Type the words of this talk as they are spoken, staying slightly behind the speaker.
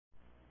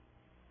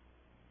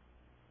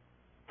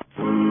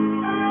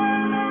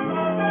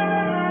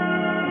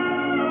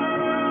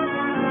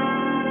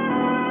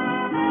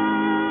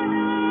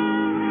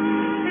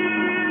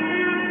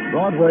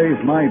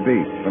Broadway's My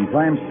Beat, from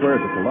Times Square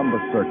to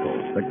Columbus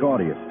Circle, the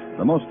gaudiest,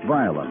 the most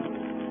violent,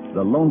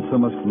 the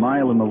lonesomest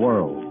mile in the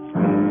world.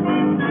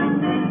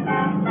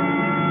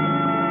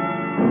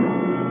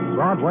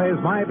 Broadway's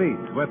My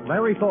Beat, with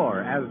Larry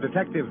Thor as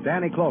Detective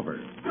Danny Clover.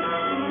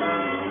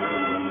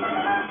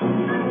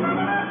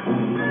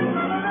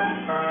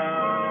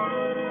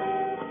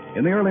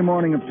 In the early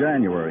morning of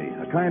January,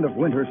 a kind of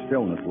winter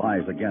stillness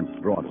lies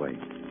against Broadway.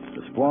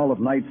 The squall of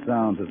night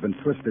sounds has been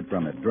twisted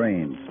from it,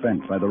 drained,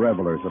 spent by the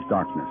revelers of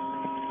darkness.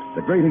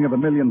 The grating of a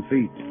million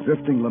feet,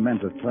 drifting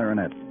lament of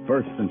clarinet,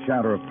 burst and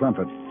shatter of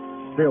trumpet,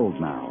 stilled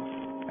now,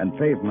 and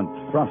pavement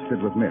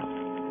frosted with mist,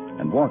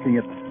 and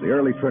walking it, the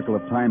early trickle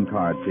of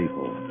time-card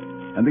people,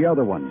 and the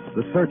other ones,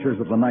 the searchers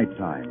of the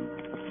nighttime,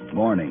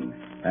 mourning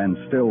and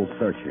still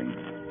searching,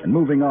 and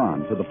moving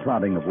on to the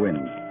prodding of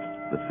wind,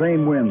 the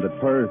same wind that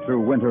purrs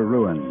through winter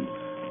ruins.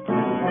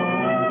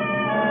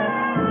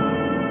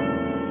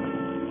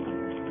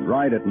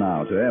 Ride it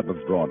now to ebb of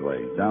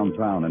Broadway,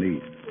 downtown and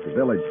east, the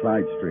village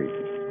side street,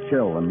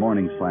 chill and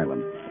morning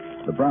silent,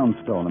 the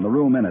brownstone and the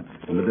room in it,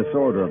 and the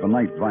disorder of a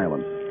night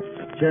violence.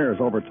 Chairs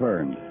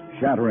overturned,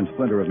 shatter and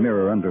splinter of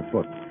mirror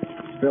underfoot,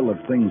 spill of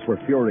things where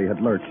fury had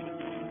lurched,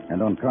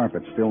 and on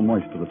carpet still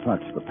moist to the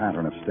touch, the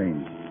pattern of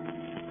stains.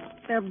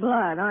 They're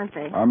blood, aren't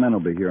they? Our men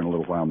will be here in a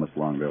little while, Miss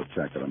Long. They'll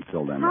check it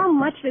until then. How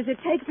much does it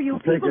take for you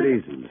people? Take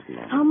it easy, Miss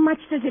Long. How much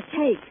does it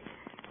take?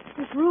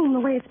 This room, the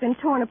way it's been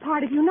torn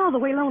apart, if you know the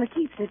way Lona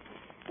keeps it.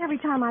 Every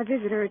time I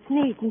visit her, it's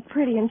neat and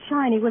pretty and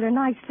shiny with her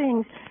nice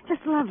things.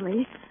 Just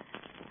lovely.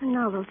 And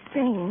now those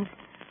stains.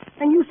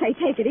 And you say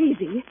take it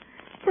easy.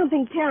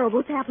 Something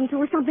terrible's happened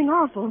to her, something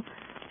awful.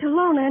 To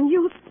Lona, and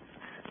you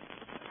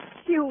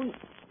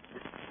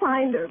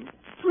find her.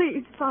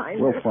 Please find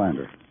her. We'll find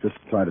her. Just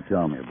try to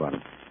tell me about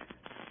it.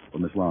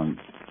 Well, Miss Long.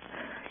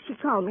 She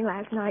called me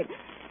last night.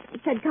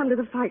 Said come to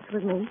the fights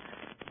with me.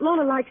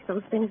 Lona likes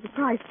those things, the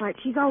prize fights.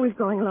 She's always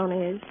going,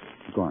 Lona is.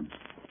 Go on.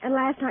 And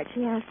last night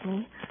she asked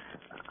me.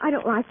 I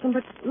don't like them,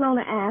 but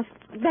Lona asked,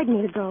 begged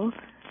me to go.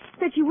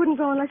 Said she wouldn't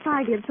go unless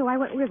I did, so I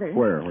went with her.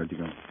 Where? Where'd you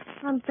go?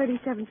 On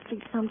 37th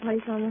Street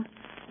someplace on the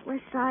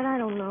west side, I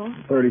don't know.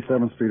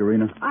 37th Street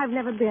Arena? I've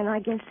never been, I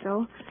guess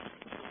so.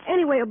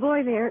 Anyway, a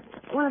boy there,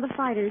 one of the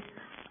fighters,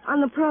 on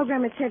the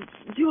program it said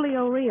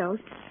Julio Rios.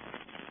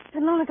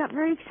 And Lona got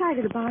very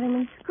excited about him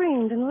and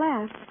screamed and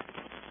laughed.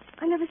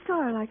 I never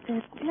saw her like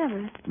that,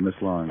 never. Miss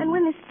Long. And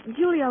when this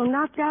Julio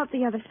knocked out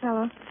the other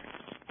fellow,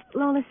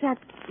 Lona sat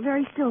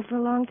very still for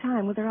a long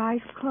time with her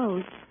eyes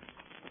closed.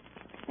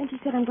 And she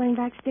said, I'm going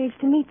backstage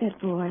to meet that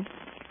boy.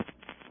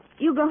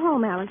 You go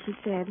home, Alice, she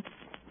said.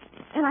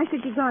 And I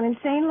said, you've gone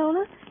insane,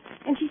 Lona?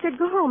 And she said,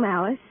 go home,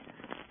 Alice.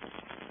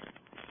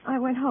 I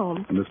went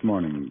home. And this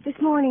morning? This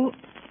morning,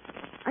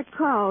 I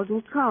called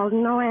and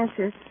no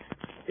answer.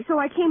 So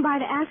I came by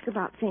to ask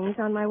about things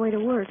on my way to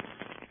work.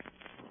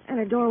 And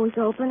her door was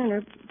open and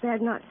her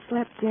bed not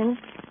slept in.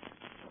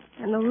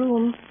 And the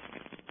room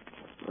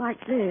like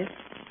this.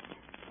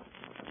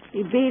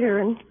 He beat her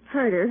and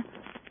hurt her,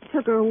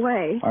 took her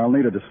away. I'll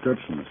need a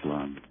description, Miss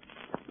Long.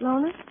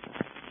 Lona?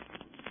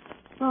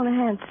 Lona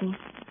Hanson.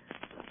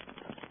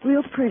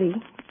 Real pretty,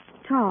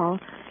 tall,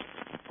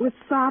 with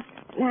soft,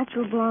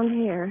 natural blonde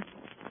hair.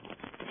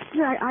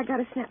 Here, I got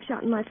a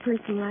snapshot in my purse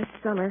from last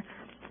summer.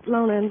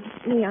 Lona and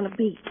me on a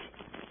beach.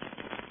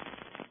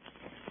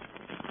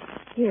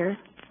 Here.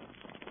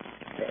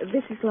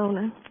 This is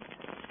Lona.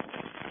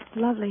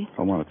 Lovely.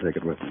 I want to take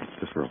it with me,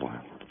 just for a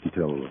while.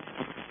 Until...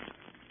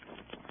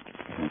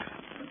 Thanks.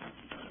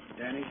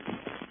 Danny,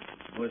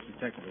 boys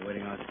detective are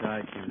waiting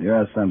outside.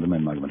 Yeah, send them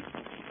in, Mugman.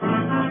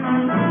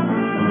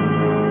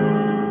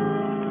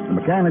 The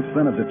mechanics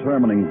then of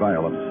determining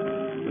violence.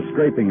 The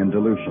scraping and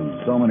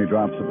dilution. So many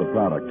drops of the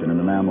product in an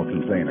enamel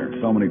container.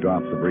 So many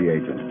drops of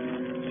reagent.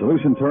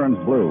 Solution turns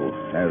blue,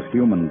 as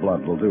human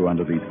blood will do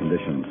under these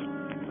conditions.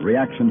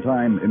 Reaction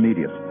time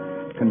immediate.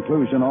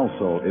 Conclusion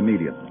also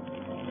immediate.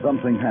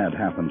 Something had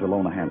happened to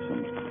Lona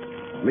Hanson.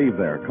 Leave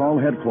there, call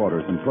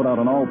headquarters, and put out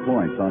on all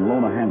points on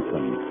Lona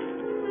Hanson.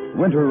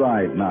 Winter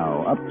ride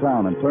now,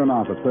 uptown, and turn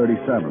off at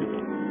 37th.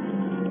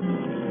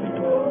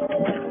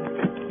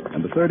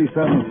 And the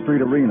 37th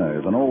Street Arena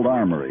is an old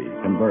armory,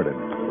 converted.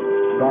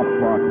 Stop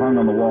clock hung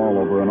on the wall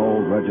over an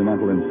old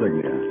regimental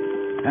insignia.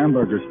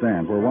 Hamburger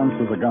stand where once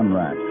was a gun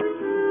rack.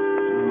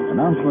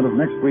 Announcement of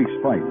next week's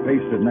fight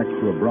pasted next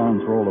to a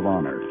bronze roll of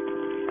honor.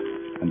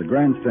 And the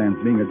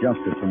grandstands being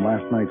adjusted from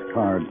last night's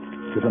card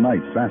to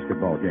tonight's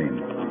basketball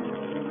game.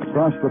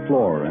 Across the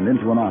floor and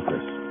into an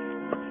office.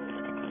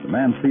 The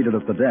man seated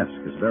at the desk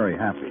is very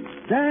happy.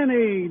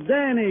 Danny,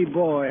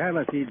 boy. Have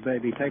a seat,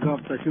 baby. Take off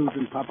the shoes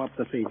and pop up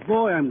the feet.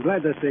 Boy, I'm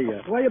glad to see you.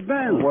 Where you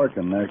been?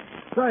 Working, Nick.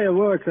 So you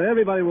work, so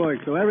everybody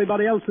works, so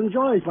everybody else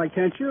enjoys. Why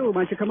can't you?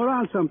 Why don't you come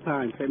around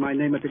sometime? Say my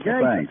name at the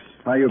gate. Thanks.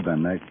 How you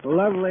been, Nick?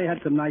 Lovely.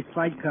 Had some nice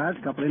fight cards.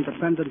 Couple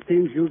independent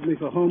teams used me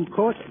for home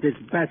court. This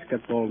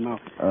basketball now.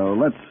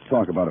 Let's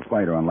talk about a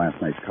fighter on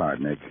last night's card,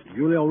 Nick.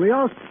 Julio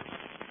Rios?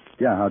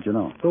 Yeah, how'd you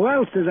know? Who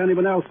else is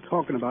anyone else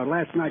talking about?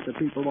 Last night the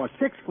people watched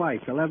 6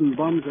 fights, 11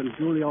 bums, and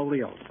Julio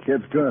Rios.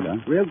 Kid's good, huh?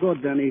 Real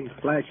good, Denny.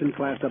 Flash and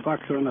class, a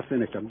boxer and a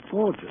finisher.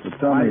 Gorgeous. But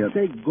tell me... I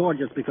say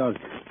gorgeous because,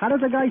 how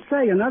does the guy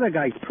say another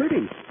guy's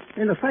pretty?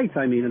 In the face,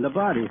 I mean, in the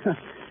body.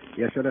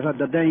 You should have heard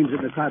the dames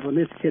in the crowd when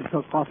this kid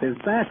took off his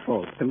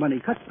bathrobe. And when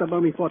he cuts the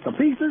bum, he fought to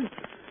pieces.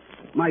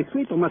 My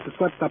sweeper must have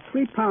swept up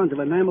 3 pounds of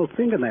enamel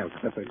fingernail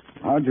clippers.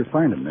 How'd you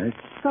find him, Nick?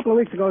 A couple of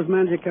weeks ago, his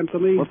manager came to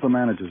me. What's the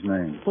manager's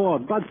name?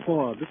 Ford, Bud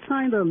Ford. The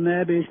kind of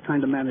nabbish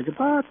kind of manager,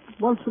 but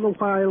once in a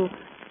while...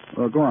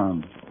 Well, go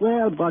on.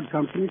 Well, Bud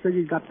comes to me and says,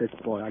 you got this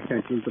boy. I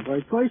can't use the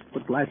boy first,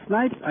 but last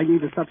night I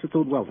need a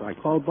substitute welder. I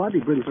call Bud. He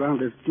brings around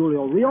this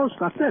Julio Rios.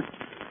 That's it.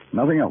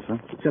 Nothing else, huh?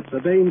 Except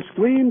the dame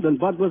screamed, and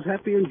Bud was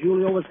happy, and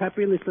Julio was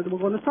happy, and they said they were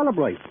going to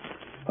celebrate.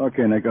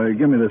 Okay, Nick,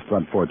 give me this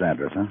Bud Ford's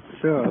address, huh?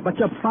 Sure, but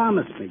you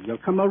promised me you'll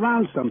come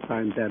around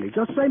sometime, Danny.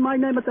 Just say my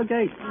name at the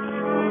gate.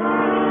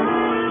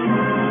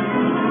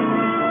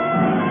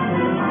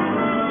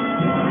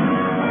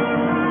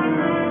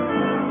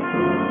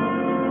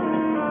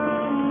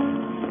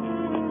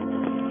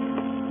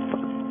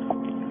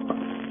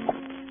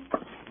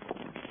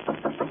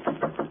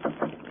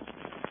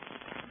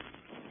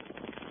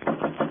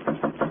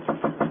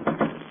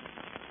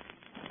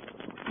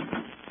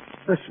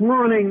 This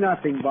morning,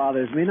 nothing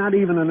bothers me. Not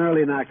even an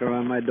early knocker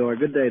on my door.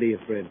 Good day to you,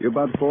 Fred. You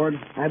Bud Ford?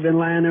 I've been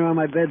lying there on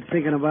my bed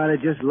thinking about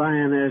it, just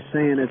lying there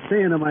saying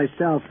to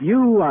myself,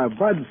 you are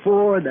Bud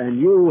Ford, and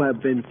you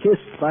have been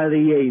kissed by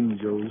the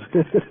angels.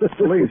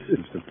 Police,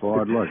 Mr.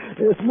 Ford, look.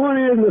 This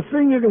morning isn't a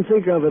thing you can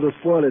think of that'll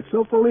spoil it.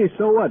 So police,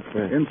 so what,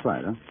 Fred?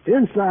 Inside, huh?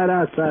 Inside,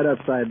 outside,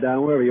 upside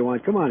down, wherever you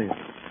want. Come on in.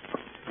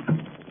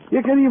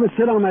 You can even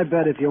sit on my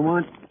bed if you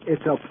want.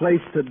 It's a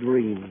place to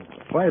dream.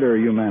 Fighter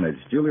you managed,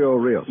 Julio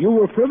Rios. You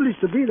were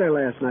privileged to be there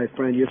last night,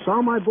 friend. You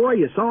saw my boy.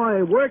 You saw how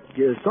he worked.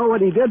 You saw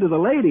what he did to the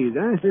ladies,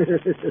 huh?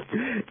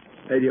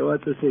 And you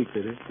what's the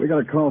secret, huh? We got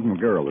a call from a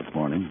girl this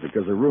morning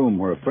because a room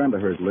where a friend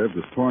of hers lived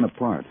was torn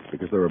apart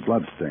because there were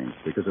bloodstains,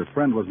 because her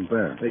friend wasn't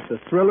there. Makes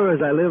a thriller as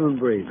I live and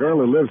breathe. The girl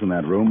who lives in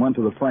that room went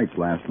to the fights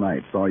last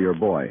night, saw your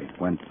boy,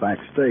 went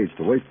backstage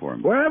to wait for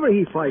him. Wherever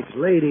he fights,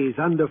 ladies,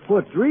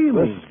 underfoot,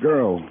 dreaming. This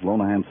girl,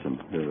 Lona Hanson,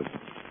 here,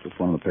 just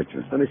one of the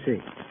pictures. Let me see.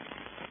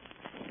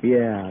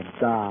 Yeah,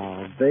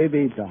 doll,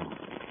 baby doll.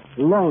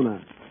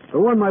 Lona. The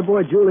one my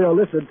boy Julio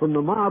lifted from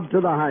the mob to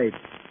the heights.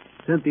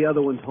 Sent the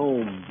other ones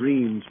home,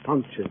 dreams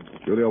punctured.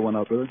 Julio went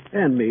out with her?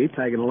 And me,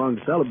 tagging along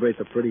to celebrate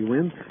the pretty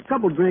win.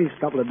 Couple drinks,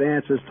 couple of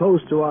dances,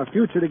 toast to our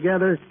future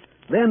together.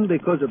 Then,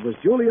 because it was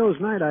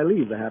Julio's night, I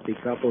leave the happy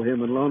couple,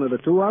 him and Lona, the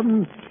two of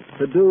them,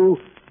 to do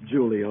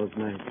Julio's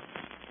night.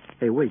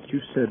 Hey, wait, you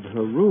said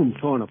her room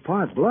torn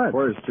apart, blood.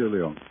 Where's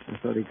Julio? I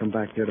thought he'd come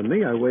back here to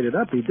me. I waited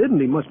up. He didn't.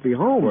 He must be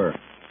home. Where?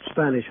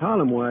 Spanish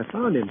Harlem, where I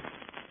found him.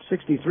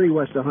 63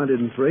 West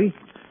 103.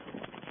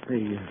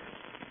 Hey,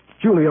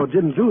 Julio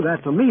didn't do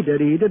that to me,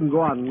 did he? He didn't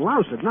go out and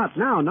louse it. Not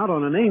now, not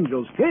on an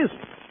angel's kiss.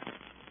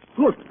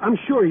 Look, I'm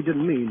sure he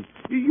didn't mean.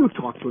 You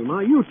talk to him, huh?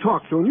 You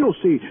talk to him. You'll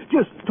see.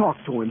 Just talk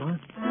to him, huh?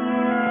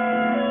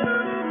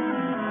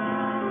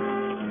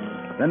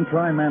 Then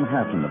try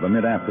Manhattan of a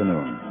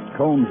mid-afternoon.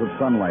 Cones of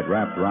sunlight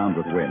wrapped around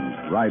with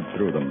wind. Ride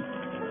through them.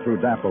 Through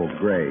dappled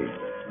gray.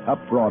 Up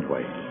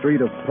Broadway,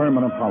 street of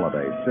permanent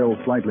holiday, still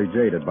slightly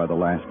jaded by the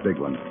last big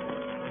one.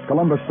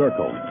 Columbus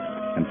Circle,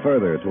 and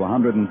further to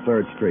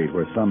 103rd Street,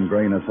 where some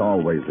grayness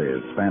always is,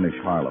 Spanish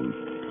Harlem.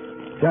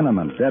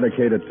 Tenement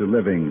dedicated to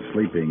living,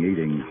 sleeping,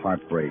 eating,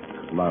 heartbreak,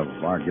 love,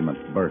 argument,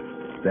 birth,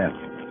 death,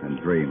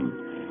 and dream.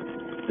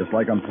 Just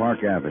like on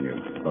Park Avenue,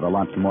 but a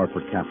lot more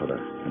per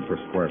capita and per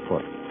square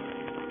foot.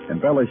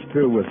 Embellished,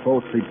 too, with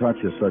folksy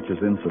touches such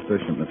as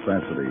insufficient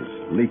necessities,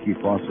 leaky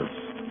faucets,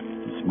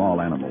 and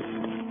small animals.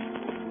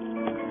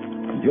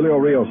 Julio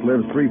Rios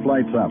lives 3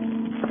 flights up,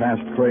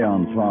 past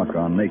crayon talk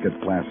on naked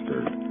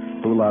plaster.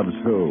 Who loves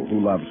who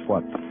loves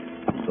what,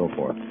 and so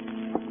forth.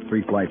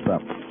 3 flights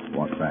up,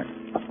 walk back.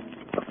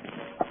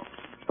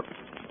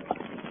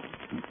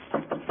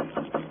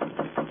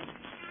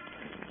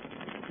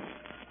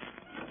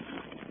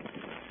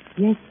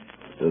 Yes,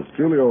 Does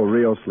Julio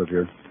Rios live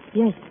here?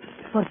 yes.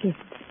 ¿Por qué?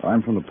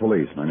 I'm from the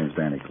police. My name's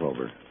Danny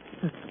Clover.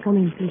 Come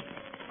in, please.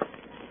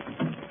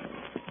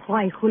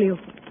 Why, Julio?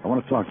 I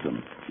want to talk to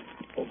him.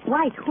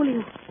 Why,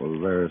 Julio? Well,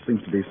 there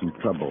seems to be some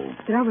trouble.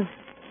 Trouble.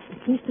 It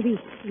seems to be.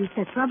 Is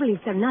there trouble? Is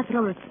there not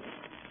trouble?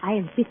 I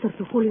am sister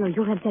to Julio.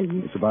 You can tell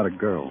me. It's about a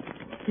girl.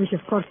 Which,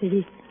 of course, it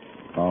is.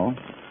 Oh?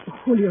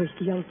 Julio is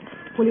young.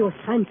 Julio is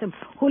handsome.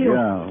 Julio...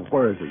 Yeah,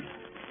 where is he?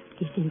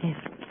 He's in there.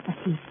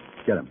 Así.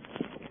 Get him.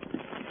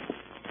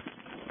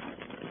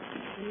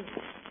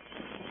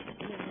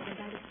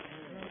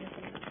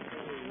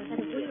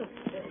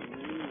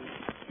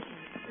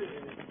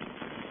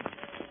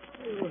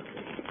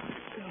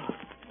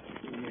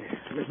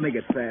 Let's make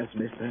it fast,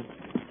 mister.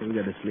 We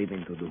got a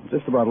sleeping to do.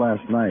 Just about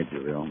last night,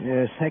 Julio.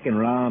 Yeah, second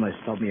round, I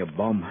stopped me a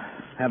bum.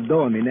 Have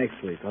dough on me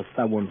next week. I'll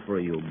stop one for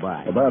you.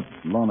 Bye. About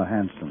Lona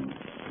Hanson.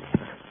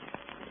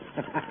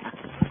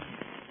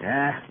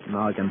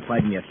 Now I can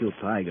fight me a few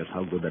tigers.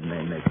 How good that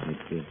name makes me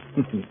feel.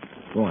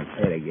 Go on,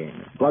 say it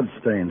again.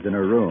 Bloodstains in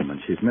her room, and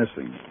she's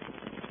missing.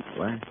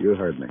 What? You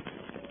heard me.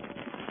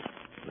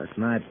 Last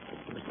night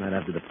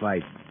after the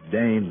fight,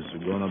 dames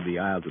were going up the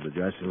aisle to the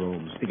dressing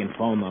room, sticking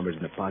phone numbers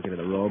in the pocket of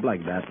the robe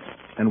like that,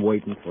 and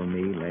waiting for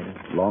me later.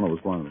 Lona was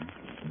one of them.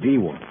 The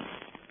one.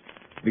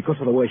 Because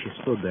of the way she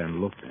stood there and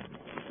looked at me.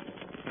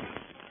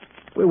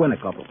 We went a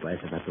couple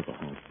places. I took her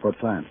home. What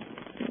time?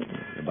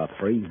 About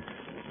 3.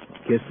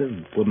 Kissed her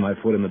and put my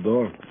foot in the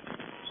door.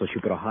 So she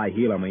put a high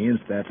heel on my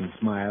instep and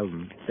smiled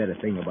and said a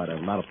thing about a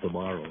lot of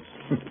tomorrows.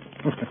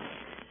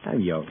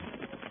 I'm young.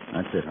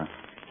 That's it, huh?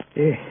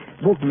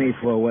 Book me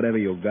for whatever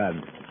you got.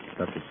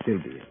 That could still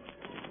be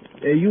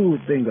it. You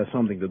think there's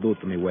something to do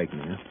to me, wake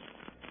me, huh?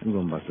 I'm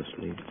going back to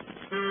sleep.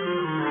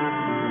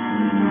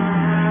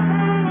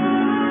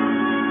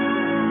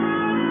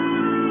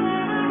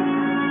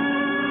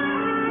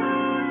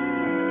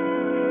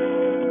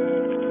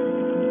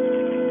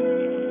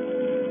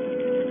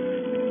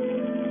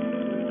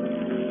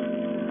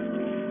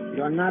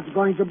 You're not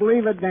going to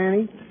believe it,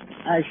 Danny.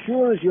 As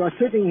sure as you're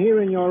sitting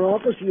here in your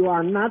office, you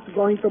are not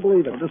going to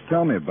believe it. Well, just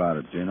tell me about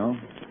it, Gino.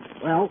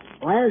 Well,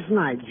 last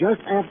night,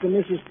 just after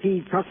Mrs.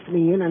 T tucked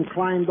me in and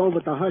climbed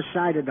over to her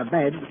side of the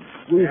bed,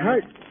 we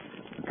heard...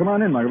 Come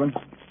on in, Muggerman.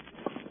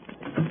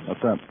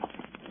 What's up?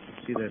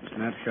 See that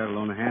snapshot of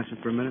Lona Hanson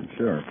for a minute?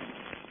 Sure.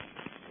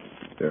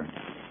 There.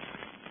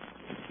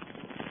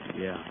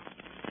 Yeah.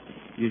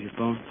 Use your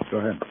phone. Go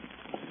ahead.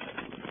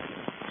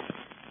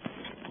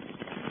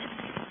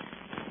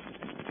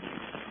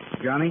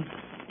 Johnny?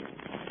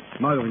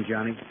 Smuggling,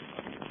 Johnny.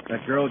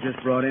 That girl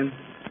just brought in.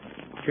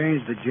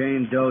 Changed the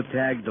Jane Doe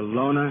tag to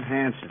Lona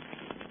Hanson.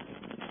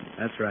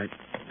 That's right.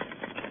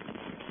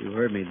 You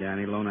heard me,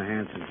 Danny. Lona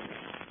Hanson.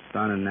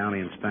 Found in an alley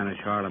in Spanish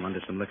Harlem under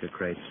some liquor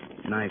crates.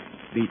 Knife,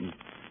 beaten,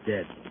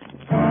 dead.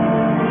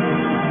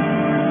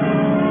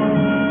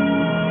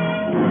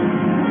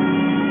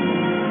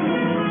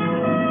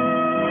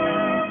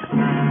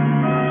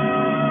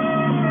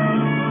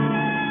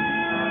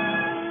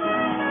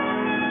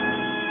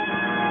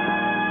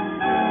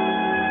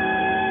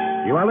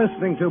 You are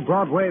listening to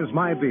Broadway's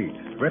My Beat,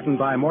 written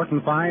by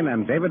Morton Fine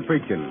and David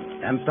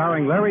Friedkin, and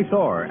starring Larry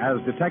Thor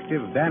as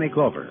Detective Danny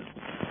Clover.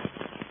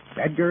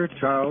 Edgar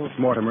Charles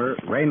Mortimer,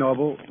 Ray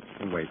Noble.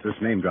 Wait, this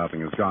name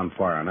dropping has gone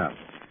far enough.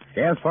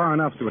 Yes, far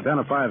enough to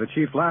identify the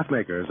chief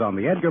laugh-makers on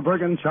the Edgar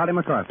Bergen Charlie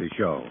McCarthy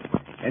Show.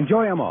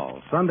 Enjoy them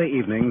all, Sunday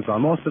evenings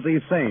on most of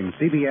these same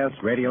CBS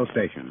radio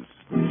stations.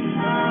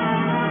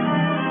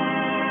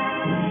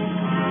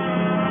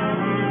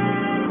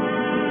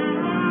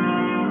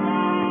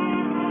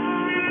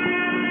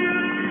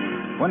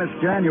 When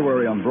it's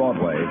January on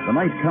Broadway, the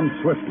night comes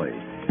swiftly.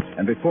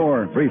 And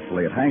before,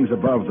 briefly, it hangs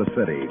above the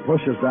city,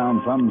 pushes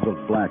down thumbs of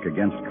black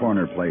against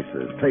corner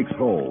places, takes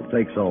hold,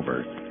 takes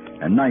over.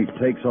 And night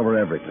takes over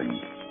everything,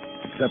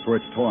 except where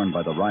it's torn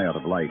by the riot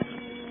of light.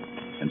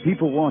 And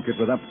people walk it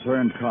with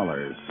upturned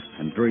collars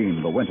and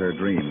dream the winter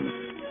dreams.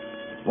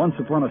 Once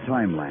upon a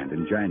timeland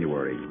in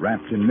January,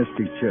 wrapped in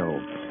misty chill.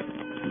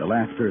 And the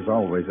laughter is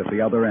always at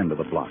the other end of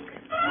the block.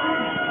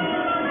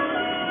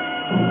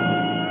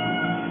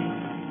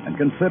 And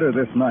consider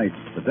this night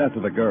the death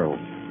of a girl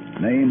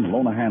named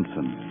Lona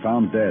Hanson,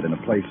 found dead in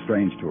a place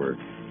strange to her,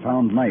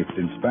 found knifed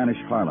in Spanish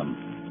Harlem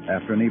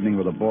after an evening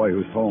with a boy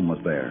whose home was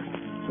there.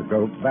 So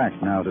go back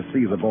now to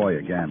see the boy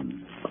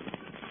again.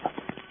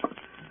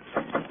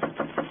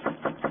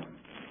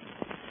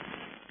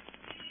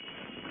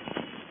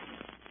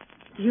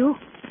 You?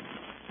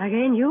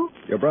 Again, you?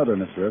 Your brother,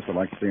 Miss Riss, I'd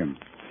like to see him.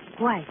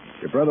 Why?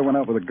 Your brother went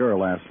out with a girl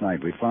last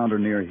night. We found her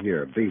near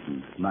here,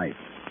 beaten, knifed,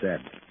 dead.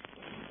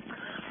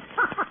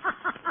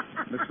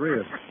 Miss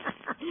Riss.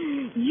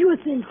 You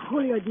think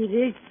Julio did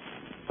it?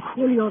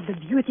 Julio the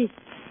beauty,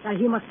 that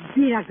he must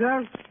beat a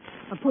girl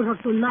and put her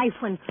to knife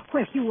when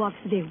where he walks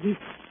they weep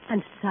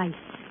and sigh.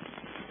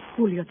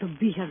 Julio to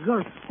beat a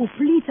girl who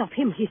pleads of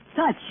him his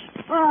touch.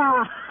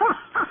 Ah!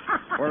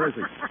 Where is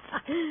he?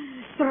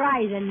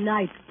 Try the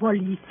night,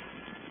 police.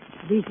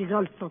 This is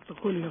also to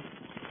Julio.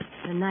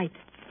 The night.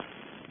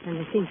 And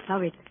the things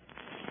of it.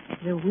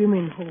 The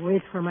women who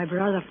wait for my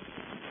brother.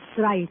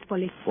 Try it,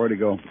 police. Where'd he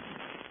go?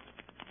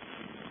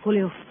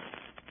 Julio,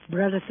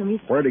 brother to me?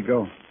 Where'd he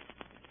go?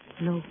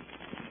 No.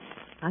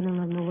 I do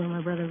not know where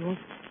my brother goes.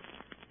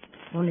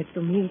 Only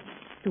to meet,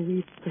 to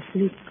eat, to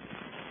sleep,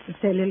 to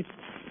say little.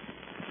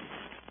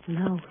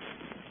 Now,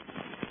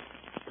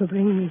 to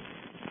bring me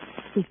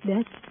his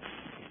death.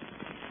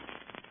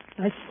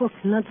 I spoke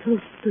not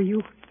truth to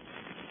you.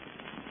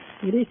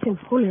 It is in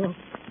Julio,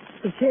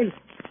 to jail.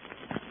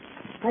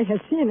 I have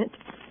seen it.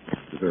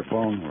 Is there a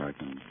phone where I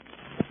can...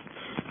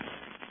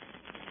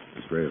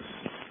 Miss Riss.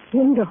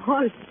 In the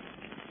hall.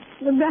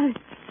 The man.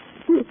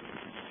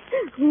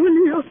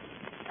 Julio.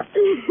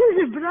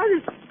 The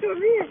brother to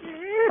me.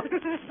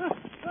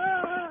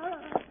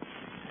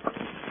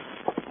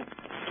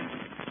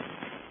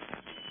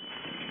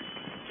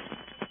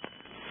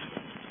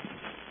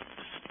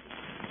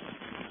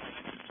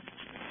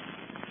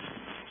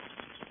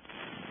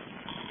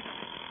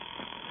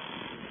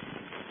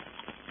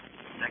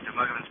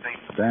 Muggavan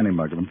speaking. Danny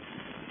Muggavan.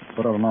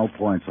 Put out on all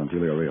points on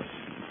Julio Rios.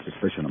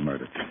 Suspicion of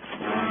murder.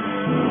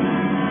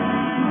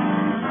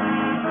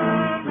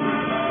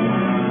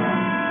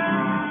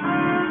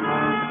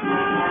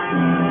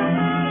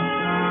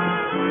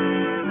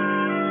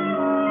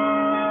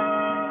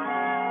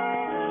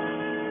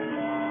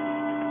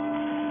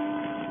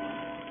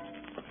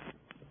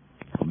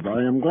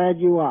 I am glad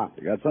you are.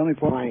 You got something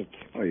for me? Frank.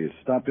 Oh, you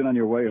stopped in on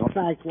your way home? In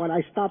fact, what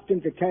I stopped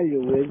in to tell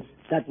you is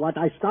that what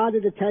I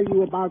started to tell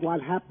you about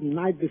what happened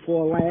night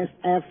before last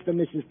after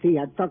Mrs. T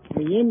had tucked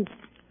me in,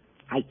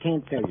 I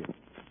can't tell you.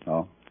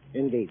 Oh?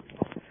 Indeed.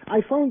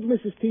 I phoned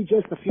Mrs. T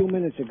just a few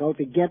minutes ago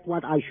to get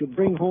what I should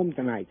bring home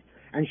tonight,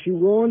 and she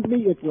warned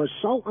me it was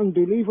so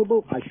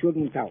unbelievable I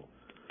shouldn't tell.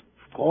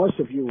 Of course,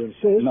 if you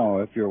insist. No,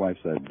 if your wife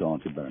said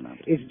don't, you better not.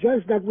 It's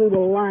just that we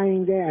were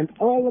lying there, and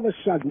all of a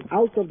sudden,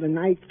 out of the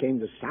night came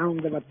the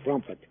sound of a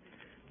trumpet.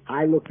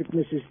 I looked at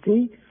Mrs.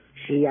 T,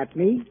 she at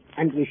me,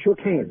 and we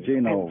shook hands.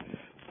 Gino.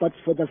 But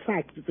for the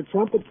fact that the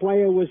trumpet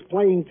player was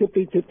playing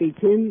Tippy Tippy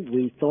Tin,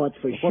 we thought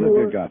for What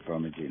sure... have you got for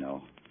me,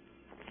 Gino?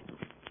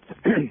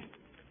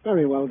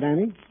 Very well,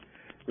 Danny.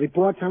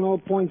 Reports on all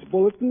points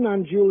bulletin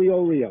on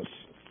Julio Rios.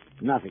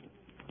 Nothing.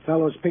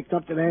 Fellows picked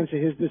up that answer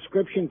his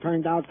description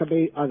turned out to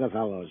be other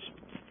fellows.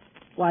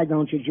 Why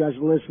don't you just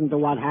listen to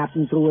what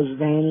happened to us,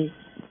 Danny?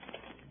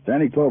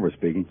 Danny Clover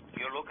speaking.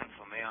 You're looking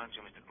for me, aren't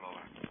you, Mr.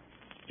 Clover?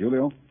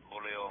 Julio?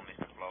 Julio,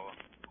 Mr. Clover.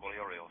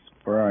 Julio Rios.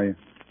 Where are you?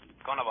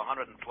 Con of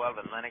 112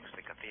 in Lenox,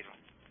 the cathedral.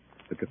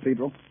 The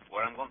cathedral?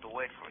 Where I'm going to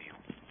wait for you.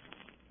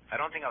 I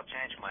don't think I'll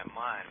change my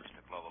mind,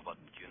 Mr. Clover, but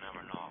you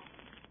never know.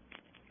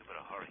 You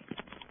better hurry.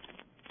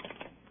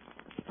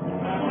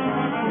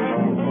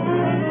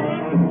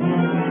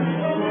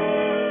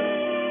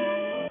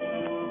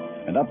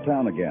 And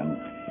uptown again,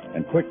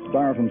 and quick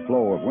dart and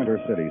flow of winter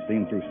city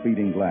seen through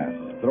speeding glass,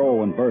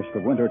 throw and burst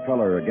of winter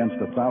color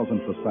against 1,000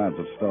 facades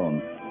of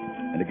stone,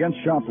 and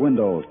against shop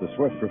windows the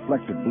swift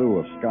reflected blue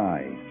of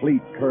sky,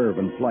 fleet curve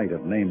and flight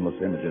of nameless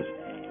images,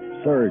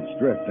 surge,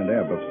 drift, and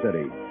ebb of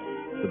city,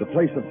 to the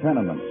place of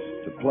tenements,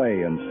 to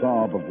play and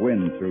sob of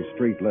wind through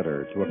street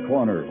litter, to a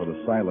corner where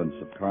the silence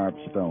of carved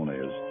stone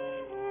is,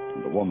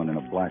 and the woman in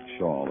a black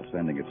shawl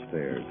ascending its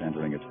stairs,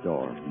 entering its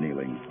door,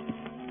 kneeling,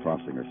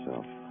 crossing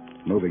herself,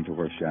 moving to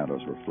where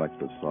shadows reflect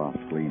the soft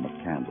gleam of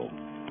candle.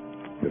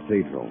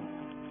 Cathedral,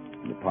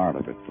 and a part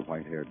of it, the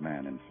white-haired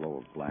man in flow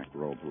of black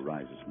robe who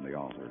rises from the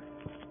altar,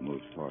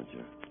 moves towards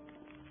you.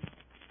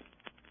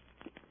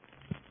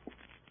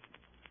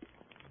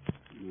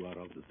 You are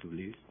of the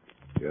police?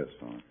 Yes,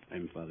 Father.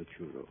 I'm Father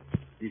Churro.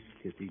 This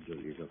cathedral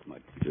is of my...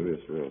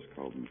 Julius Rios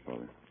called me,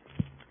 Father.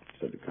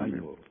 Said to come I here.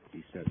 know.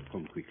 He said,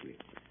 come quickly.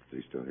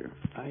 Is he still here?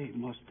 I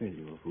must tell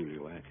you of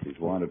Julio Act. He's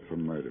wanted for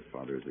murder,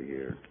 Father. Is he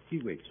here? He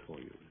waits for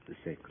you, the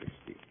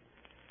sacristy.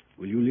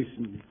 Will you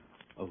listen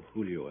of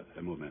Julio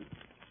a moment?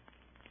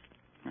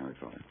 All right,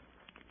 Father.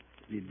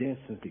 The death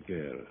of the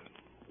girl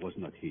was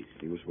not his.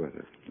 He was with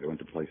her. They went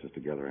to places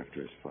together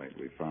after his fight.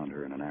 We found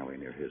her in an alley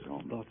near his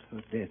home. But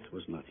her death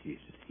was not his.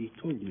 He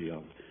told me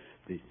of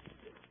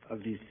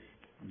this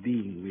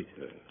being with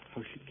her,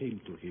 how she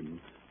came to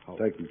him, how...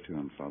 Take me to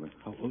him, Father.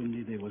 How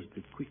only there was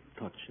the quick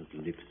touch of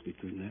the lips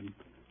between them,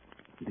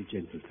 the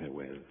gentle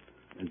farewell,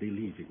 and the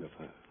leaving of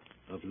her,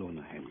 of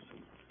Lona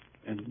Hanson,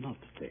 and not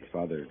death.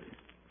 Father.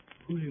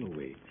 Julio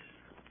waits.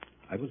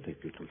 I will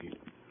take you to him.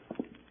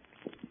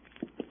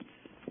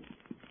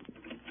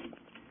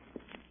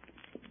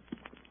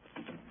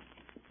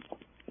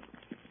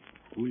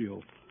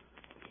 Julio,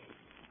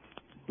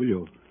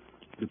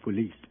 the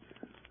police.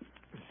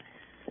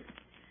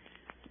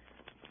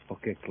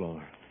 Okay,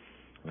 Clover.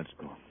 Let's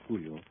go.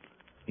 Julio,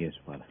 Yes,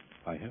 Father.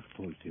 I have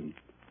told him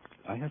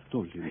that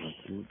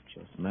You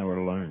just never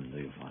learn, do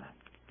you, Father?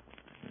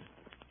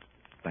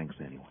 Thanks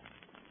anyway.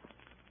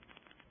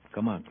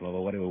 Come on, Clover.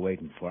 What are we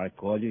waiting for? I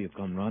called you. You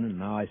come running.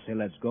 Now I say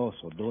let's go,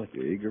 so do it.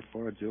 You eager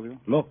for it, Julio?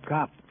 Look,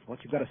 cop.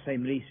 What you got to say,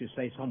 Melise, you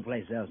say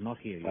someplace else, not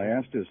here. You I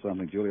asked you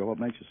something, Julio. What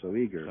makes you so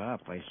eager?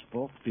 Cop, I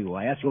spoke to you.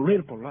 I asked you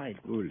real polite.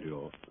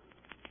 Julio.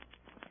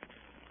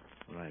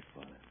 Right,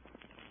 Father.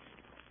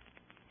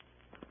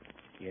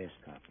 Yes,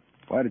 cop.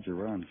 Why did you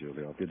run,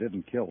 Julio? If you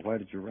didn't kill, why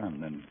did you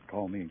run? Then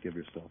call me and give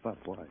yourself up.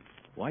 Why?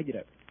 Why did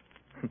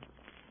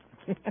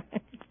I...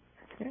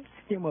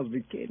 You must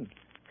be kidding.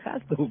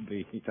 Has to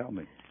be. Tell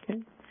me.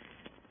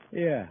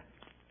 Yeah,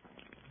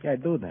 I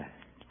do that.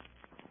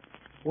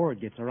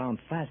 Word gets around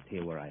fast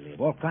here where I live.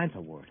 All kinds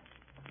of word.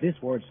 This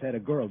word said a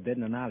girl dead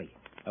in an alley.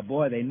 A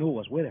boy they knew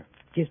was with her.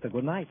 Kissed her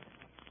goodnight.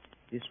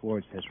 This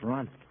word says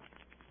run.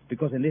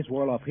 Because in this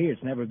world up here,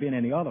 it's never been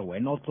any other way.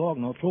 No talk,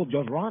 no truth,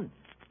 just run.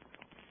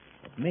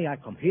 But me, I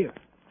come here.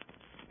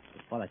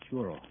 To Father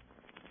Churro.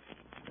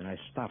 And I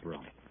stop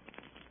running.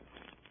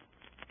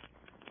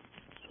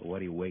 So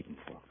what are you waiting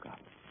for, cop?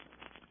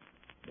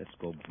 Let's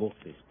go book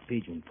this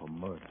pigeon for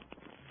murder.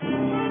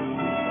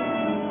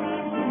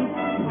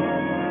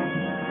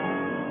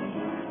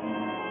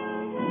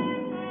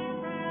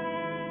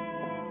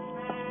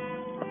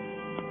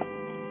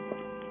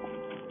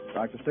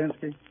 Dr.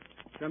 Stinsky?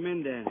 Come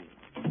in, Danny.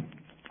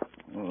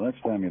 Well,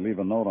 next time you leave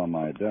a note on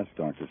my desk,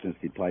 Dr.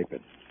 Sinsky, type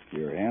it.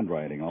 Your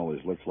handwriting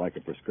always looks like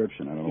a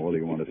prescription. I don't know whether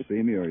you want to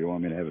see me or you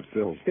want me to have it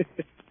filled.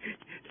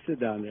 Sit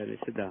down, Daddy.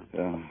 Sit down.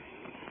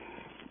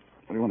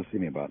 What do you want to see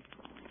me about?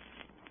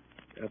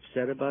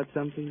 Upset about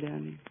something,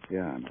 Danny?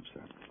 Yeah, I'm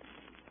upset.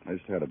 I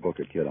just had to book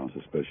a kid on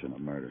suspicion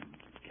of murder.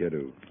 A kid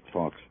who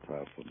talks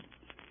tough.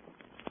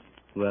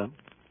 Well?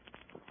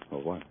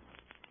 Well, what?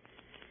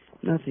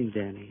 Nothing,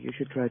 Danny. You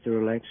should try to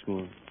relax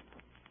more.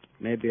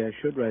 Maybe I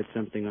should write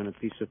something on a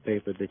piece of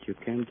paper that you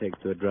can take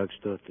to a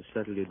drugstore to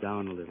settle you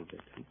down a little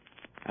bit.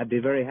 I'd be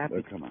very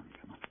happy. Come on.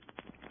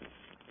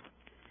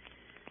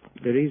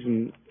 The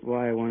reason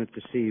why I wanted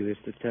to see you is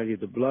to tell you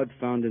the blood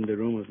found in the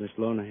room of Miss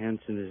Lona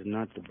Hanson is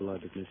not the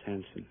blood of Miss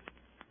Hanson.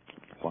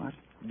 What?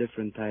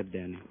 Different type,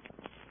 Danny.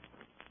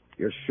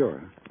 You're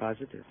sure?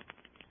 Positive.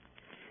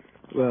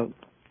 Well,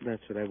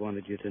 that's what I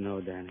wanted you to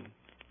know, Danny.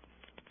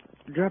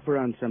 Drop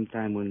around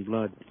sometime when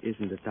blood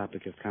isn't a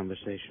topic of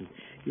conversation.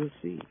 You'll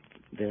see.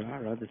 There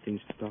are other things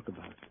to talk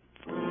about.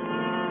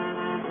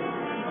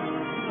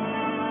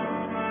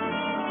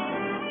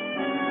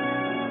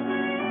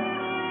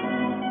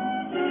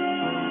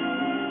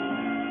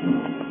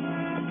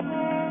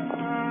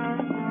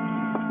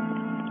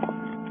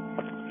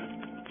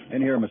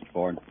 In here, Mr.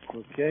 Ford.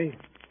 Okay.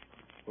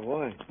 Well,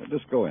 why?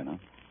 Just go in, huh?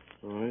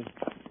 All right.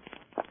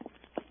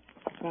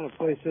 What kind of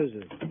place is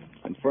it?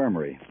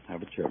 Infirmary.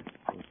 Have a chair.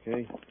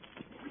 Okay.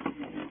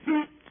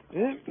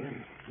 Yeah.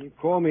 You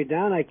call me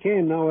down, I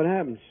came. Now what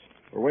happens?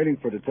 We're waiting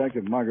for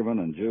Detective Muggerman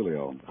and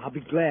Julio. I'll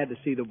be glad to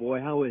see the boy.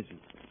 How is he?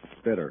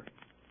 Bitter.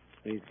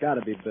 He's got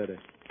to be bitter.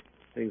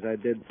 Things I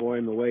did for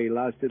him, the way he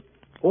lost it.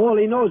 All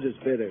he knows is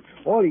bitter.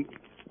 All he...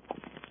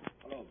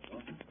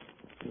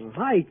 Oh,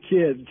 hi,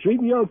 kid.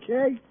 Treating you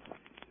okay?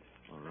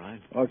 All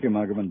right. Okay,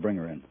 Muggerman, bring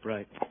her in.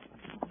 Right.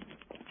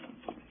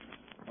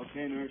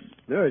 Okay, nurse.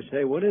 Nurse,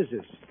 hey, what is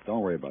this?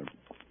 Don't worry about it.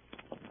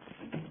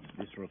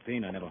 This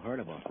routine I never heard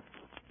about.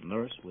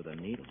 Nurse with a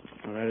needle.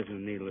 Oh, that isn't a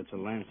needle. It's a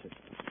lancet.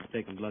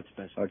 Taking blood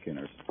specimen. Okay,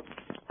 nurse.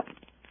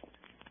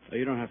 Oh,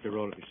 you don't have to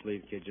roll up your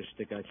sleeve, kid. Just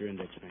stick out your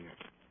index finger.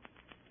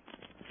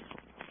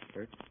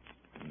 Hurt?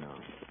 No.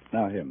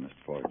 Now him,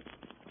 Mr. Ford.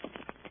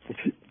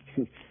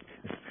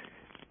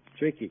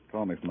 Tricky.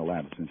 Call me from the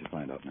lab as soon as you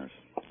find out, nurse.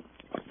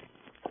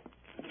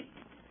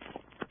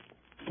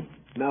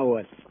 Now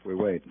what? We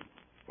wait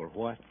For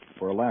what?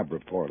 for a lab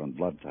report on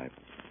blood type.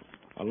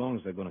 How long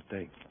is that going to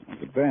take? It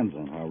depends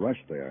on how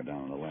rushed they are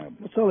down in the lab.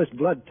 What's all this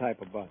blood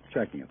type about?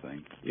 Checking a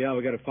thing. Yeah,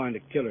 we got to find a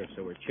killer,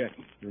 so we're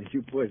checking.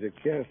 You boys are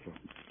careful.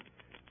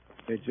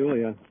 Hey,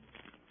 Julia,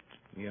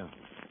 Yeah.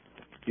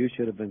 you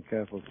should have been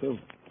careful, too.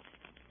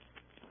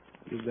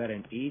 You got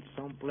an eat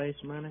someplace,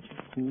 manager?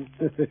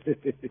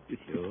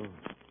 Sure.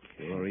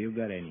 Or you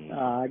got any?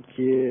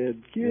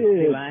 Kid.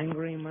 You still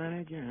angry,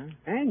 manager,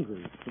 huh?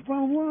 Angry?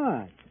 About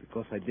what?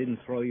 Because I didn't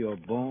throw you a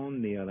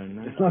bone the other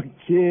night. Oh,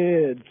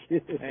 kid.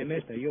 Hey,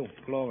 mister, you,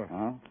 Clover.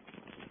 Huh?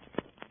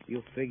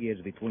 You figure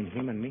it's between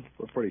him and me?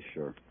 We're pretty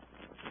sure.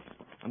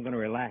 I'm going to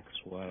relax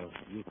while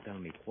you tell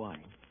me why.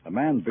 A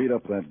man beat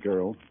up that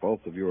girl.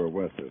 Both of you were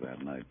with her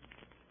that night.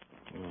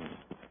 Oh.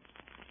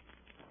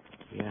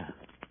 Yeah.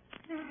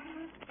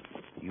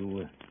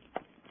 You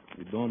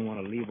don't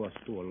want to leave us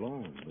two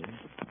alone, do you?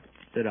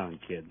 Sit down,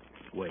 kid.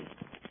 Wait.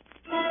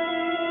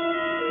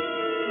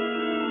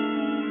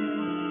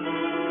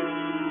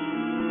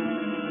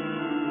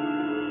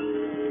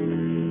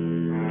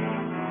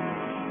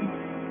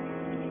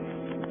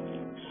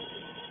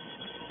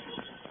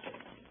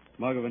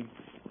 Muggerman?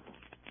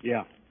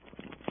 Yeah.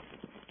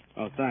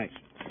 Oh, thanks.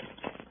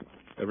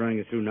 They're running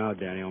it through now,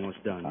 Danny.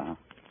 Almost done. Uh-huh.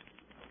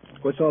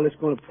 What's all this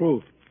going to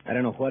prove? I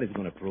don't know what it's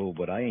going to prove,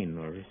 but I ain't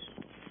nervous.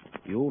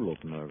 You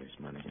look nervous,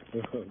 manager.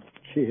 Oh,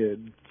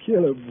 kid.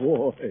 Killer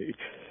boy.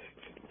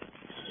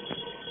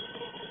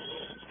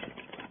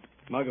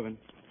 Muggerman.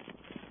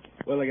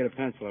 Well, I get a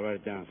pencil. I'll write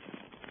it down.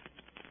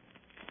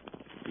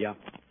 Yeah.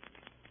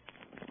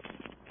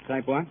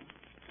 Type 1?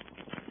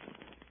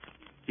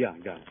 Yeah,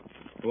 got it.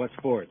 What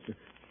for it?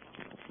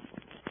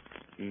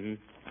 Mm-hmm.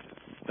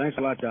 Thanks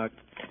a lot, Doc.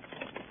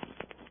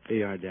 Here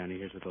you are, Danny.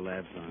 Here's what the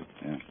lab's on.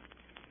 Yeah.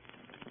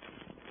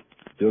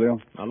 Julio?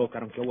 Now, look, I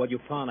don't care what you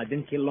found. I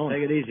didn't kill Lona.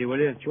 Take it easy, will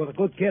you? She was a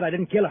good kid. I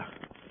didn't kill her.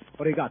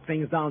 What do you got,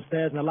 things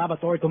downstairs in the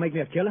laboratory to make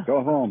me a killer?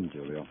 Go home,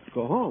 Julio.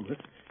 Go home.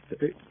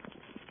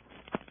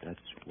 That's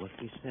what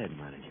he said,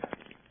 manager.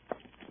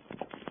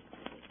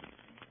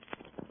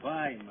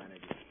 Fine,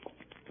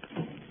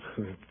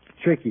 manager.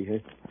 Tricky, huh?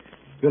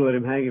 Gonna let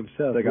him hang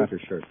himself. Take off your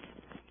shirt.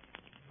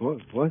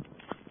 What?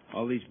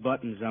 All these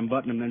buttons,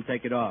 unbutton them, then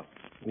take it off.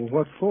 Well,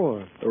 what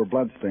for? There were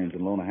bloodstains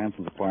in Lona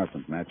Hanson's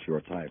apartment. Match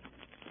your type.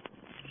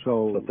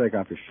 So take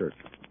off your shirt.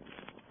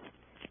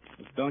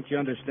 Don't you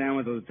understand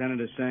what the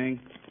lieutenant is saying?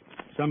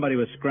 Somebody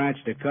was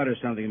scratched or cut or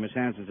something in Miss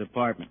Hanson's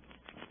apartment.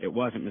 It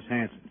wasn't Miss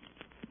Hanson.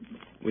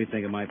 We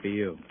think it might be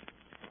you.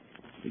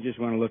 We just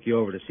want to look you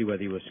over to see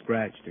whether you were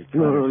scratched or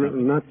cut or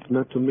something.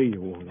 not to me,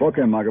 you won't. Book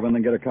him, Muggerman,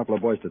 and get a couple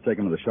of boys to take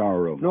him to the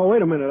shower room. No,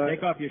 wait a minute.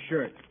 Take off your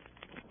shirt.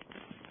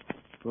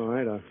 All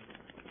right,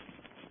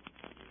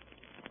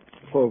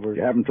 Clover.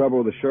 You having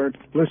trouble with the shirt?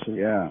 Listen.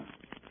 Yeah.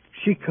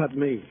 She cut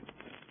me.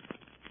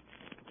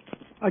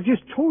 I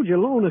just told you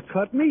Lona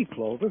cut me,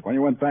 Clover. When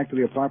you went back to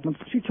the apartment?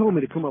 She told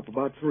me to come up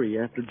about 3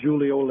 after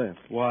Julio left.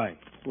 Why?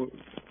 Well,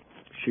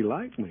 she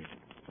liked me.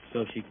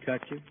 So she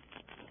cut you?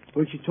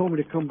 When she told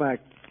me to come back,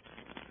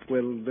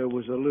 well, there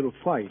was a little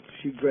fight.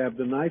 She grabbed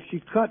the knife,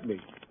 she cut me.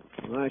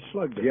 And I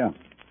slugged her. Yeah.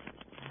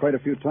 Quite a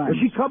few times. Well,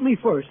 she cut me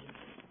first.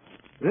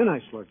 Then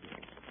I slugged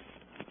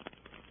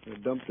her. I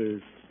dumped her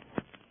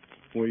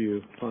where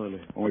you found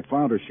her. When we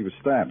found her, she was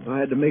stabbed. I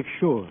had to make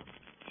sure.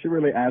 She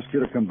really asked you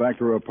to come back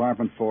to her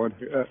apartment, Ford?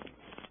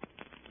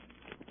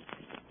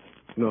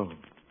 No.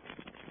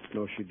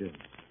 No, she didn't.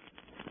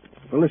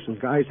 Well, listen,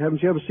 guys,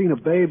 haven't you ever seen a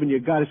babe and you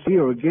got to see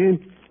her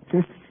again?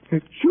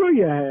 Sure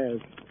you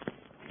have.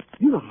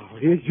 You know how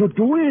it is. You'll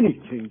do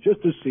anything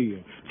just to see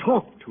her,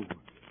 talk to her.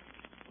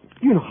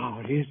 You know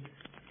how it is.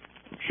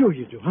 Sure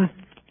you do, huh?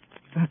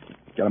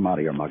 Get him out of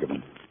here,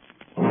 Muggavan.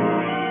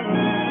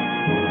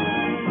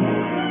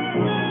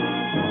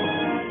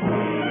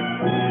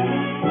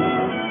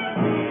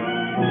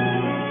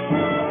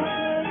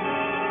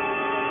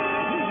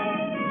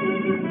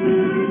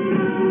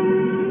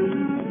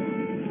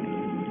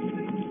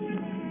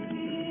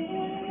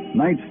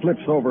 Night slips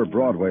over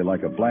Broadway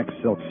like a black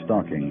silk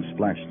stocking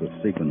splashed with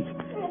sequins.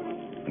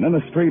 And in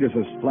the street is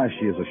as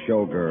flashy as a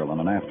showgirl on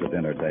an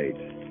after-dinner date.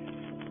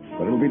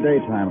 But it'll be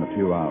daytime in a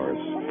few hours,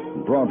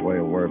 and Broadway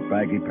will wear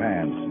baggy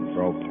pants and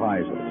throw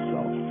pies at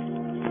itself.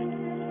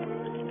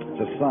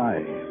 It's a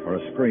sigh or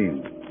a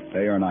scream,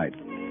 day or night,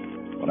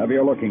 whatever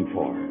you're looking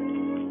for,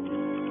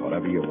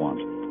 whatever you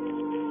want.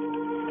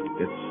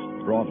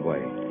 It's Broadway,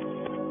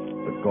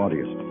 the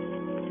gaudiest,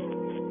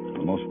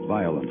 the most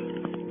violent,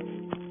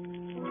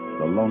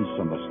 the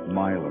lonesomest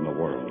mile in the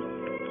world.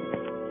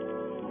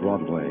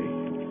 Broadway,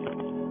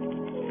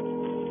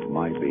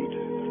 my beat.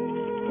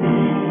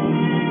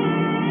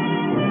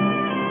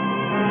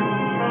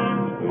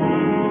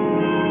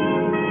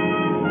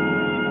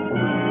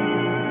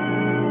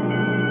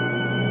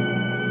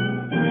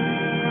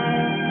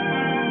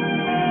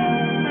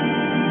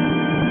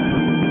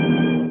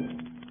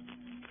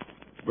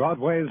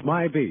 Broadway's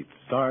My Beat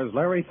stars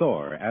Larry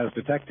Thor as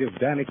Detective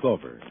Danny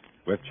Clover,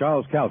 with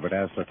Charles Calvert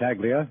as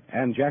Tartaglia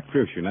and Jack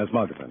Crucian as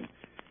Muggavan.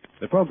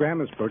 The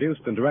program is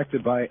produced and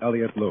directed by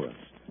Elliott Lewis,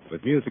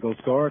 with musical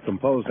score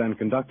composed and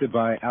conducted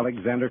by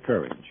Alexander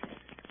Courage.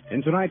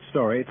 In tonight's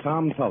story,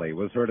 Tom Tully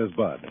was heard as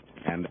Bud,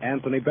 and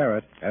Anthony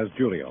Barrett as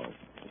Julio.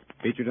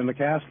 Featured in the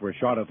cast were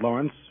Charlotte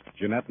Lawrence,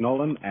 Jeanette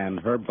Nolan, and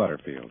Herb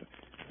Butterfield.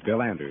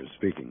 Bill Anders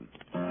speaking.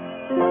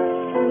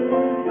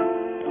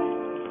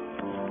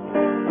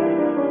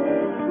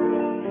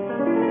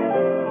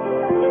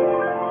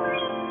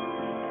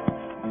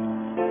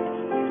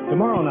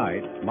 Tomorrow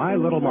night, My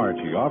Little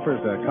Margie offers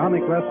a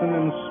comic lesson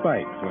in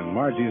spite when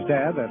Margie's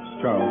dad, that's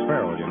Charles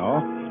Farrell, you know,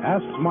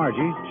 asks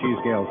Margie,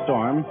 she's Gail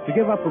Storm, to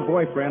give up her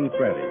boyfriend,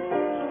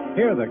 Freddie.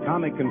 Hear the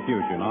comic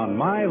confusion on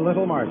My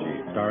Little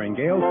Margie, starring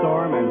Gail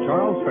Storm and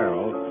Charles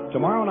Farrell,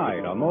 tomorrow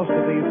night on most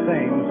of these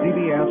same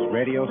CBS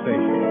radio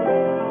stations.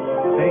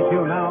 Stay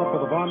tuned now for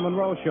the Vaughn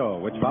Monroe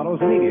Show, which follows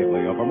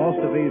immediately over most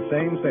of these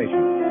same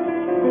stations.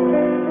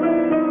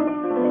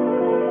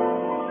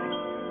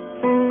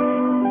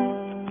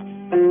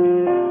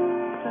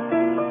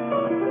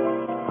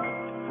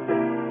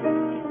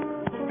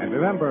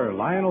 Remember,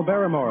 Lionel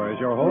Barrymore is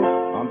your host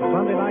on the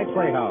Sunday Night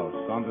Playhouse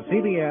on the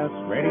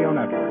CBS Radio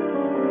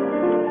Network.